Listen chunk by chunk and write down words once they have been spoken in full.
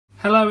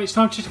Hello, it's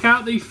time to check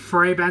out the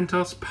Fray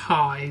Bentos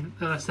pie.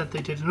 As I said,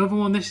 they did another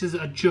one. This is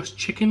a just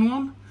chicken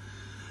one.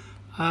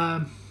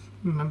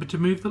 Remember to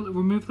remove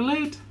the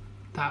lid.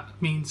 That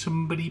means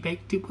somebody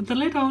baked it with the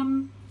lid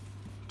on.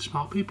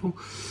 Smart people.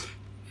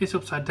 It's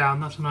upside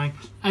down, that's annoying.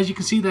 As you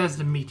can see, there's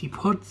the meaty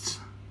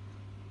puds.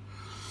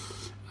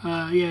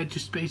 Yeah,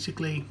 just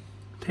basically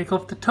take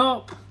off the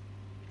top,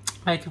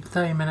 bake it for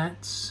 30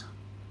 minutes.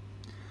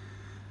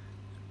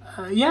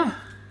 Yeah,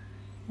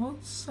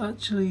 what's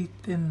actually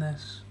in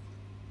this?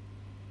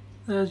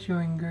 There's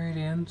your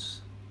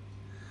ingredients.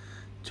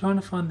 Trying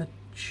to find the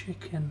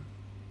chicken.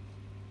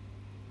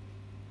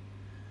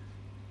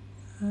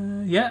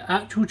 Yeah,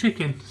 actual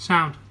chicken.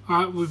 Sound.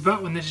 Alright, we'll be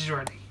back when this is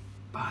ready.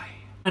 Bye.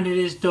 And it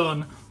is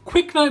done.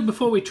 Quick note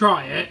before we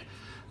try it.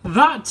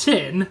 That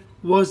tin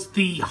was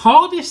the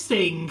hardest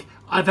thing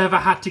I've ever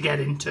had to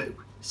get into.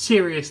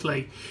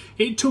 Seriously.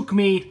 It took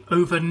me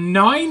over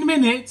 9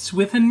 minutes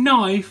with a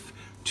knife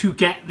to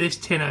get this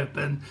tin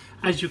open.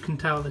 As you can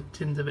tell, the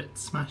tin's a bit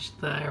smashed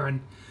there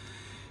and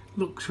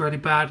looks really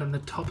bad and the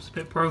top's a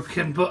bit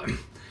broken, but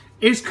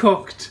it's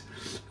cooked.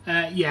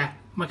 Yeah,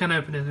 my can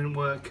opener didn't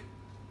work.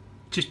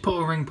 Just put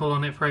a ring pull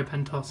on it, Fray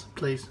Bentos,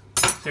 please.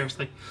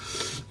 Seriously.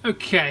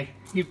 Okay,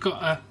 you've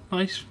got a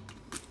nice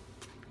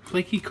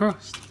flaky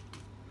crust.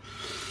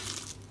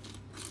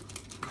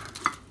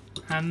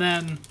 And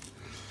then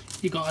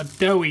you got a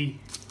doughy,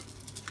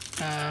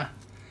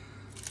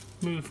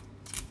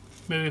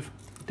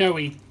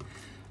 doughy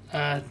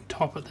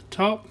top at the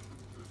top.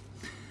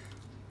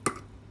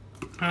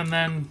 And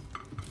then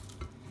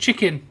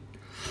chicken.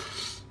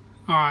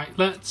 Alright,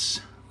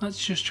 let's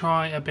just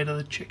try a bit of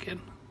the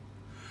chicken.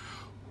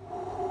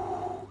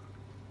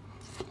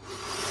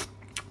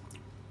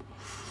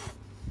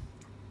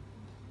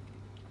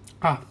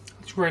 Ah,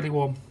 it's really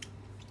warm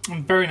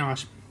and very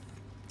nice.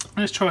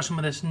 Let's try some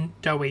of this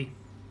doughy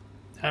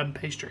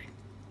pastry.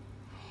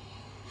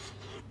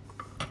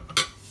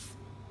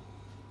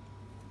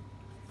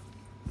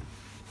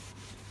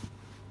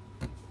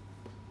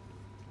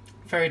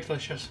 Very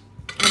delicious.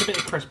 And a bit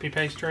of crispy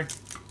pastry.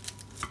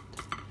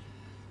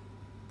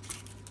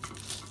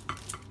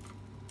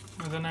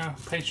 I don't know,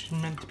 pastry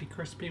is meant to be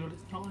crispy, but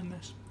it's not in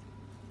this.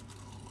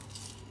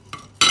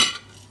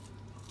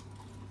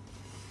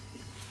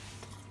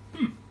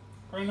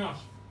 Very nice.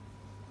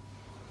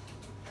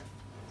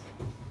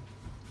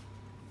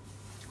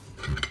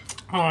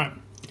 Alright,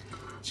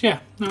 so yeah,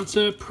 that's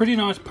a pretty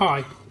nice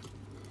pie.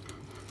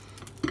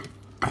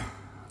 I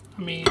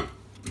mean,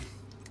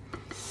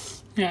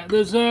 yeah,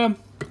 there's a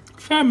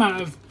fair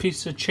amount of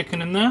pieces of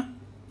chicken in there.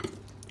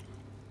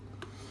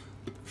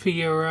 For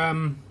your,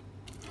 I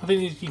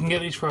think you can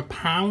get these for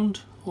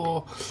 £1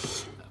 or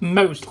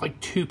most like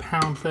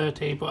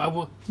 £2.30, but I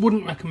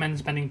wouldn't recommend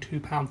spending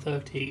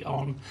 £2.30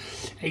 on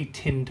a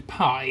tinned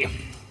pie.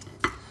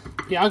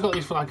 Yeah, I got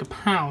these for like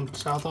 £1,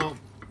 so I thought,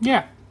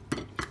 yeah,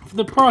 for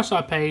the price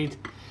I paid,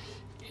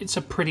 it's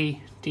a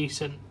pretty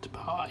decent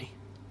pie.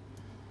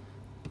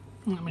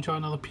 Let me try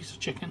another piece of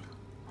chicken.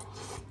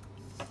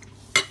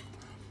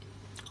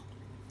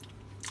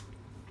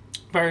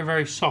 Very,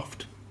 very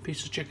soft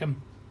piece of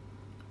chicken.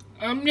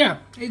 Yeah,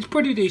 it's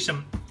pretty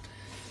decent.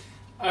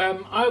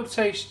 I would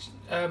say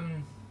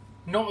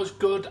not as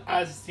good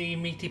as the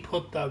meaty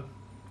pud though.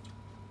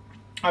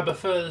 I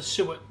prefer the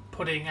suet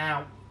pudding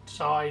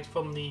outside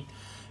from the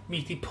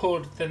meaty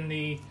pud than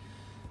the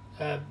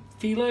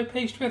phyllo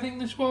pastry, I think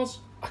this was.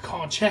 I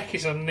can't check,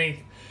 it's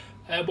underneath.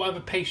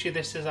 Whatever pastry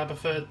this is, I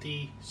prefer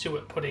the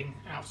suet pudding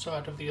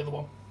outside of the other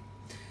one.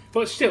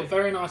 But still,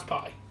 very nice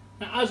pie.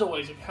 Now, as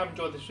always, if you have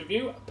enjoyed this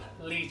review,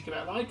 please give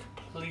it a like,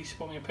 please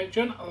support me on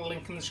Patreon, I'll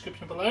link in the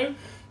description below.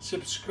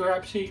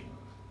 Subscribe to see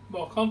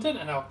more content,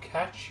 and I'll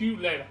catch you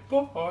later.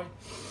 Bye.